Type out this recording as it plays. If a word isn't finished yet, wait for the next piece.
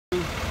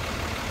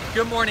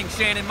Good morning,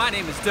 Shannon. My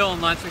name is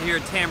Lunsford here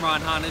at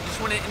Tameron Honda.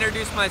 Just want to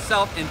introduce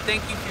myself and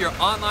thank you for your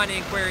online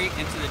inquiry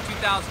into the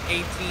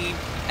 2018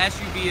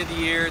 SUV of the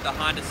year, the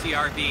Honda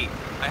CR-V.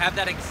 I have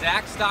that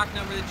exact stock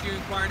number that you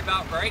inquired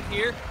about right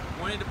here.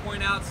 Wanted to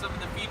point out some of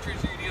the features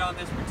you're going to get on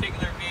this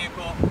particular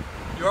vehicle.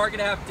 You are going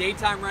to have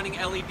daytime running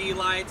LED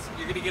lights.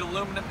 You're going to get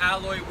aluminum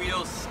alloy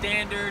wheels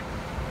standard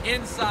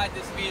inside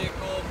this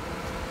vehicle.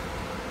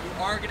 You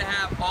are going to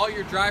have all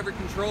your driver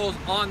controls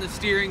on the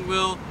steering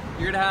wheel.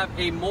 You're going to have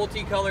a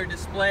multicolor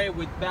display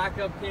with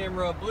backup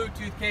camera,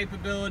 Bluetooth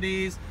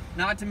capabilities,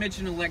 not to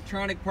mention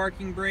electronic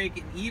parking brake,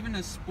 and even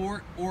a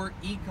sport or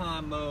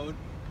econ mode.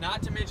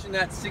 Not to mention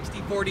that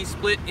 60/40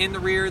 split in the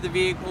rear of the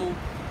vehicle.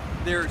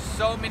 There are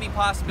so many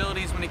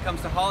possibilities when it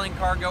comes to hauling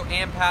cargo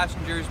and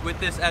passengers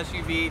with this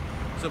SUV.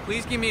 So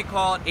please give me a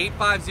call at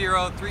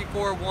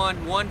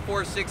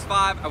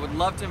 850-341-1465. I would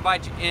love to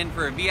invite you in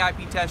for a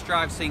VIP test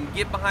drive so you can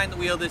get behind the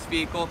wheel of this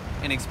vehicle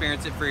and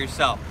experience it for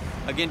yourself.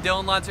 Again,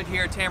 Lunsford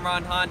here at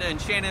Tameron Honda.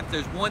 And Shannon, if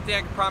there's one thing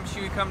I can promise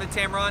you, you come to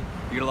Tameron,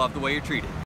 you're gonna love the way you're treated.